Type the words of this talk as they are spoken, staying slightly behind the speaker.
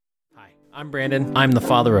I'm Brandon. I'm the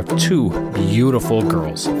father of two beautiful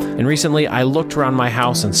girls. And recently I looked around my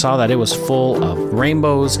house and saw that it was full of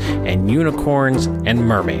rainbows and unicorns and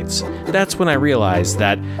mermaids. That's when I realized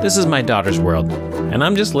that this is my daughter's world, and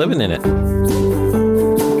I'm just living in it.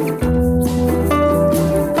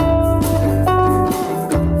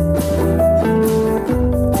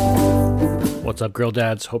 What's up, girl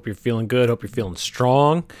dads? Hope you're feeling good. Hope you're feeling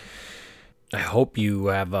strong. I hope you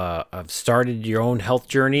have started your own health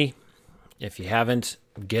journey. If you haven't,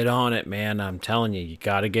 get on it, man. I'm telling you, you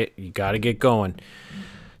gotta get going.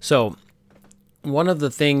 So, one of the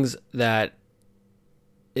things that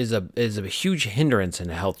is a huge hindrance in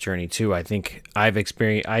a health journey too. I think I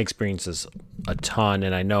experience this a ton,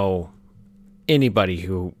 and I know anybody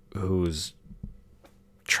who's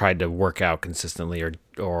tried to work out consistently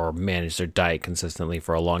or manage their diet consistently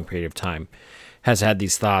for a long period of time has had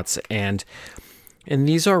these thoughts, and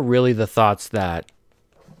these are really the thoughts that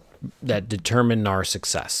determine our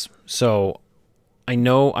success. So I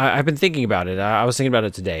know I've been thinking about it. I was thinking about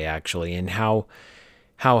it today actually, and how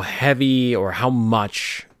heavy or how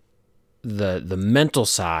much the mental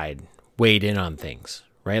side weighed in on things,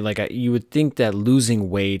 right? Like you would think that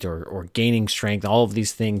losing weight or gaining strength, all of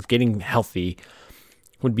these things, getting healthy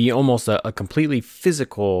would be almost a completely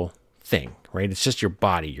physical thing, right? It's just your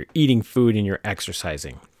body. You're eating food and you're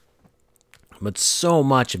exercising. But so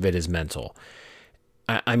much of it is mental.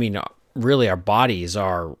 I mean, really, our bodies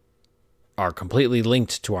are completely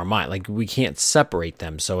linked to our mind. Like, we can't separate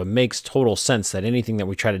them. So it makes total sense that anything that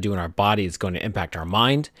we try to do in our body is going to impact our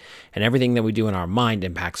mind, and everything that we do in our mind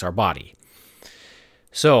impacts our body.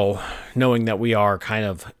 So knowing that we are kind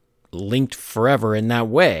of linked forever in that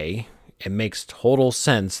way, it makes total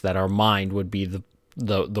sense that our mind would be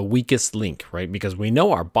the weakest link, right? Because we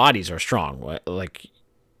know our bodies are strong. Like,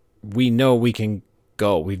 we know we can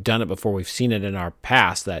go. We've done it before. We've seen it in our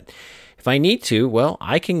past that if I need to, well,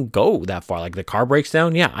 I can go that far. Like, the car breaks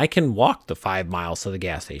down, yeah, I can walk the 5 miles to the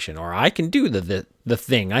gas station, or I can do the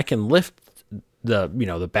thing. I can lift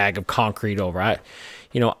the bag of concrete over.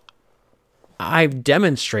 I've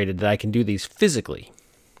demonstrated that I can do these physically.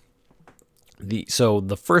 So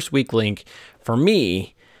the first weak link for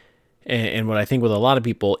me, and what I think with a lot of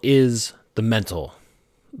people, is the mental.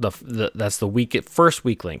 That's the first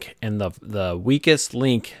weak link, and the weakest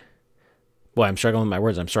link. Boy, I'm struggling with my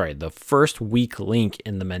words. I'm sorry. The first weak link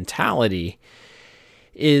in the mentality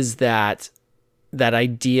is that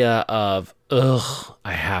idea of,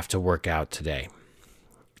 I have to work out today.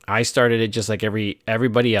 I started it just like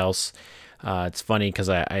everybody else. It's funny because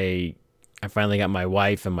I finally got my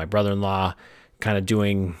wife and my brother-in-law kind of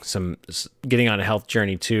getting on a health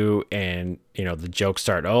journey too. And, the jokes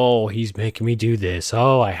start, oh, he's making me do this.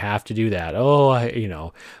 Oh, I have to do that. Oh,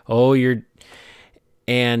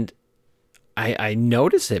 and I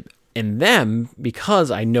notice it in them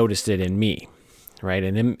because I noticed it in me, right?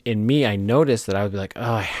 And in me, I noticed that I would be like,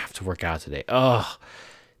 oh, I have to work out today. Oh,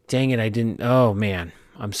 dang it. I didn't. Oh man,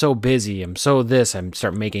 I'm so busy. I'm so this. I'm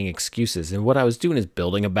start making excuses. And what I was doing is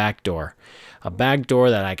building a back door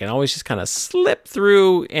that I can always just kind of slip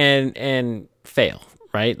through and fail,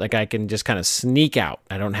 right? Like, I can just kind of sneak out.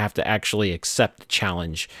 I don't have to actually accept the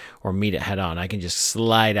challenge or meet it head on. I can just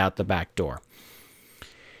slide out the back door.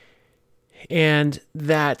 And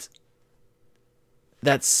that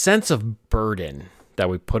sense of burden that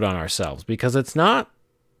we put on ourselves, because it's not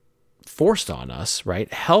forced on us,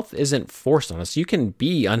 right? Health isn't forced on us. You can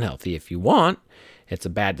be unhealthy if you want. It's a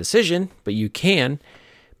bad decision, but you can.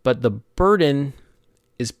 But the burden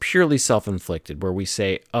is purely self-inflicted, where we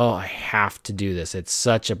say, oh, I have to do this. It's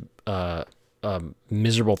such a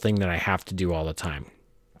miserable thing that I have to do all the time.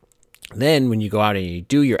 Then when you go out and you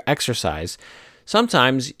do your exercise,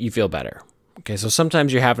 sometimes you feel better. Okay, so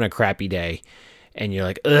sometimes you're having a crappy day and you're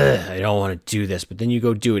like, I don't want to do this. But then you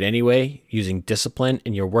go do it anyway using discipline,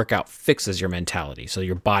 and your workout fixes your mentality. So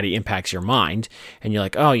your body impacts your mind, and you're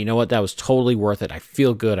like, oh, you know what? That was totally worth it. I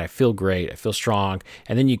feel good. I feel great. I feel strong.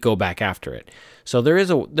 And then you go back after it. So there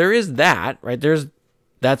is that, right?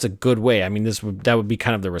 That's a good way. I mean, that would be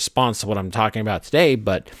kind of the response to what I'm talking about today.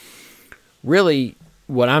 But really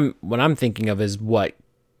what I'm thinking of is what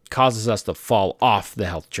causes us to fall off the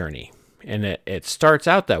health journey. And it starts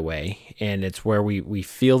out that way, and it's where we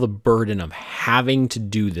feel the burden of having to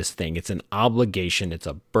do this thing. It's an obligation. It's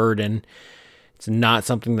a burden. It's not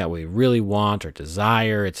something that we really want or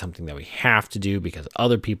desire. It's something that we have to do because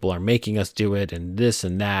other people are making us do it, and this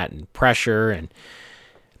and that, and pressure. And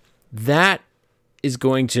that is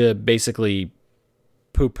going to basically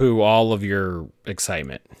poo-poo all of your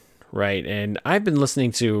excitement, right? And I've been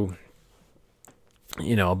listening to,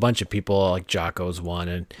 a bunch of people, like Jocko's one,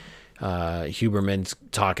 and Huberman's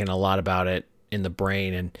talking a lot about it in the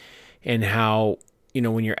brain, and how,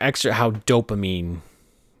 when you're how dopamine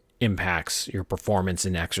impacts your performance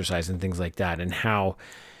in exercise and things like that, and how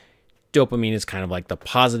dopamine is kind of like the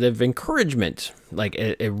positive encouragement. Like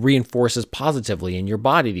it reinforces positively in your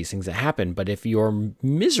body these things that happen. But if you're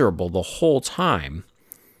miserable the whole time,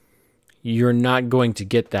 you're not going to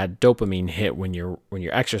get that dopamine hit when you're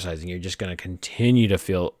exercising. You're just going to continue to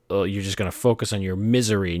feel, you're just going to focus on your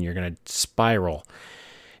misery, and you're going to spiral.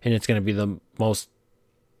 And it's going to be the most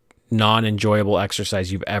non-enjoyable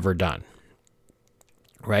exercise you've ever done.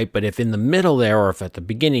 Right? But if in the middle there, or if at the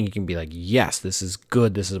beginning, you can be like, yes, this is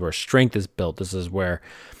good. This is where strength is built. This is where,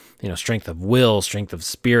 strength of will, strength of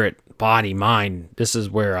spirit, body, mind. This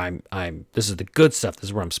is where this is the good stuff.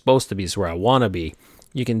 This is where I'm supposed to be. This is where I want to be.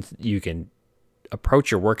 You can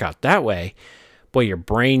approach your workout that way. Boy, your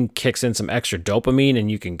brain kicks in some extra dopamine,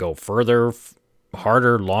 and you can go further,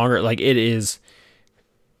 harder, longer. Like, it is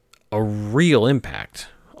a real impact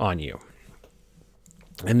on you.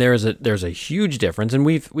 And there's a huge difference, and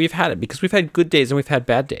we've had it because we've had good days and we've had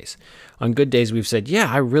bad days. On good days, we've said,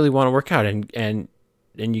 yeah, I really want to work out, and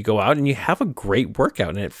you go out and you have a great workout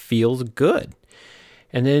and it feels good.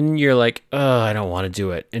 And then you're like, oh, I don't want to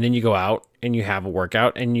do it. And then you go out and you have a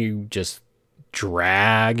workout and you just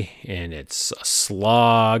drag, and it's a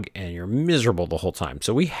slog, and you're miserable the whole time.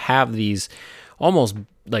 So we have these almost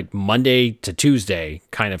like Monday to Tuesday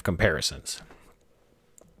kind of comparisons.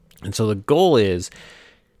 And so the goal is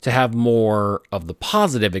to have more of the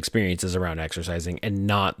positive experiences around exercising and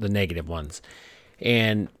not the negative ones.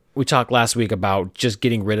 And we talked last week about just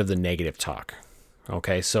getting rid of the negative talk.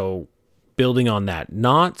 Okay, so building on that,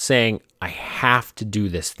 not saying I have to do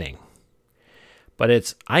this thing, but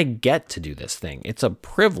it's I get to do this thing. It's a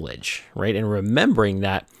privilege, right? And remembering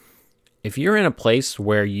that if you're in a place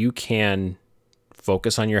where you can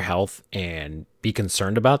focus on your health and be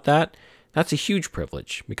concerned about that, that's a huge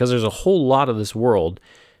privilege, because there's a whole lot of this world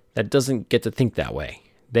that doesn't get to think that way.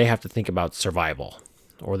 They have to think about survival,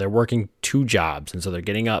 or they're working 2 jobs, and so they're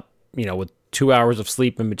getting up, with 2 hours of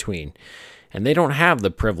sleep in between, and they don't have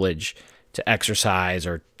the privilege to exercise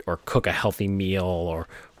or cook a healthy meal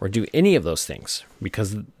or do any of those things,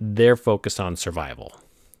 because they're focused on survival.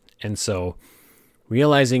 And so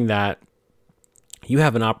realizing that you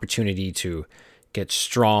have an opportunity to get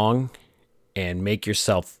strong and make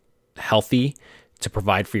yourself healthy, to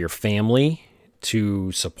provide for your family,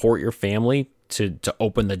 to support your family, to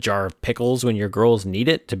open the jar of pickles when your girls need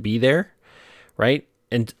it, to be there, right?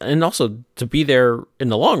 And also to be there in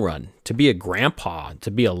the long run, to be a grandpa,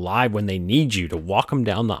 to be alive when they need you, to walk them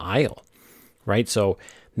down the aisle, right? So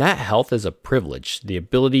that health is a privilege. The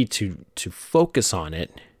ability to focus on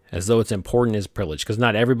it as though it's important is privilege, because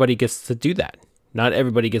not everybody gets to do that. Not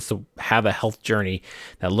everybody gets to have a health journey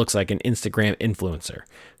that looks like an Instagram influencer.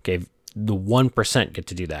 Okay, the 1% get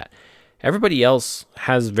to do that. Everybody else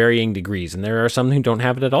has varying degrees, and there are some who don't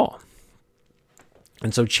have it at all.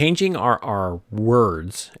 And so changing our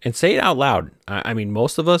words and say it out loud. I mean,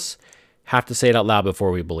 most of us have to say it out loud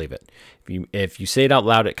before we believe it. If you say it out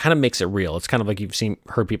loud, it kind of makes it real. It's kind of like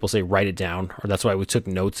heard people say, write it down, or that's why we took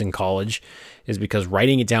notes in college, is because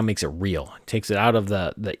writing it down makes it real. It takes it out of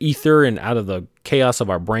the ether and out of the chaos of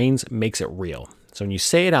our brains, makes it real. So when you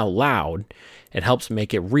say it out loud, it helps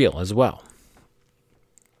make it real as well.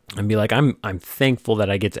 And be like, I'm thankful that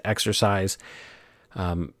I get to exercise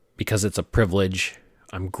because it's a privilege.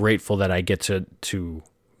 I'm grateful that I get to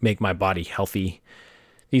make my body healthy.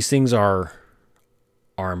 These things are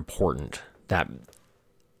important. That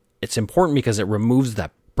it's important because it removes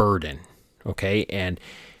that burden, okay? And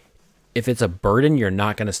if it's a burden, you're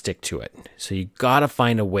not going to stick to it. So you got to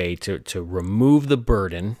find a way to remove the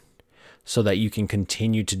burden so that you can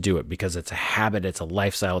continue to do it, because it's a habit, it's a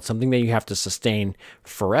lifestyle, it's something that you have to sustain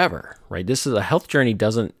forever, right? This is a health journey,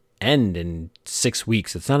 doesn't end in 6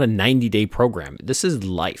 weeks. It's not a 90-day program. This is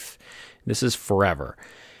life. This is forever.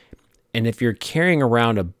 And if you're carrying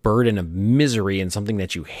around a burden of misery and something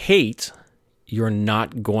that you hate, you're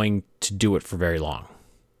not going to do it for very long.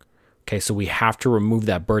 Okay, so we have to remove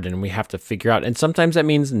that burden, and we have to figure out, and sometimes that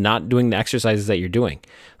means not doing the exercises that you're doing.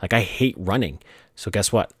 Like, I hate running. So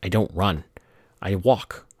guess what? I don't run. I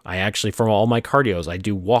walk. I actually, for all my cardios, I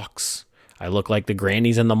do walks. I look like the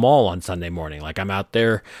grannies in the mall on Sunday morning. Like, I'm out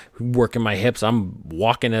there working my hips. I'm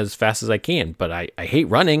walking as fast as I can, but I hate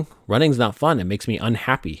running. Running's not fun. It makes me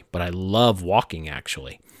unhappy, but I love walking,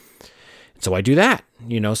 actually. So I do that,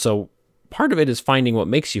 so part of it is finding what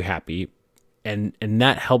makes you happy, and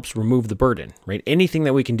that helps remove the burden, right? Anything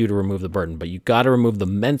that we can do to remove the burden, but you got to remove the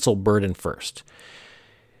mental burden first.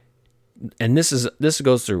 and this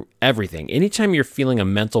goes through everything. Anytime you're feeling a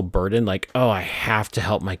mental burden, like, oh, I have to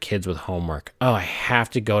help my kids with homework. Oh, I have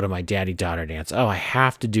to go to my daddy-daughter dance. Oh, I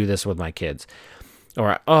have to do this with my kids.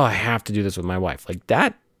 Or, oh, I have to do this with my wife. Like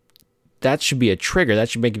that should be a trigger. That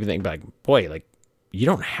should make you think like, boy, like you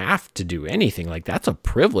don't have to do anything. Like that's a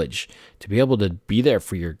privilege to be able to be there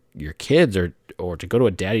for your kids or to go to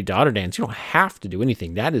a daddy-daughter dance. You don't have to do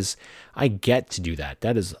anything. I get to do that.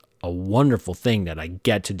 That is a wonderful thing that I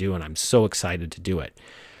get to do, and I'm so excited to do it.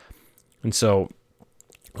 And so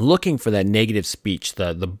looking for that negative speech,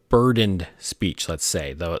 the burdened speech, let's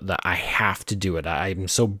say, the I have to do it. I'm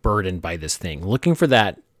so burdened by this thing. Looking for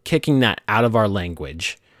that, kicking that out of our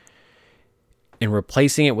language and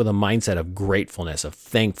replacing it with a mindset of gratefulness, of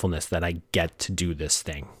thankfulness that I get to do this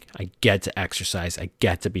thing. I get to exercise. I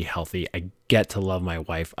get to be healthy. I get to love my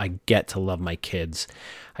wife. I get to love my kids.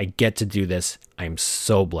 I get to do this. I'm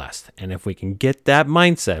so blessed. And if we can get that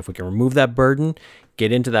mindset, if we can remove that burden,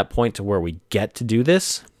 get into that point to where we get to do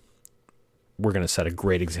this, we're going to set a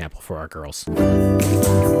great example for our girls.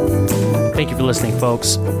 Thank you for listening,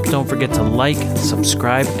 folks. Don't forget to like,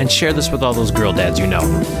 subscribe, and share this with all those girl dads you know.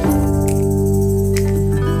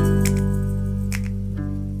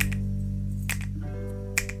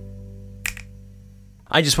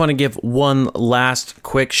 I just want to give one last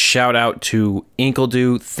quick shout out to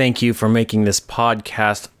Inkledo. Thank you for making this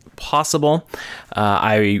podcast possible.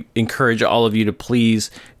 I encourage all of you to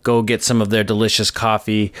please go get some of their delicious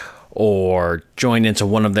coffee or join into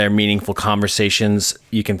one of their meaningful conversations.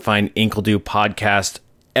 You can find Inkledo podcast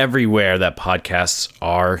everywhere that podcasts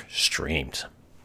are streamed.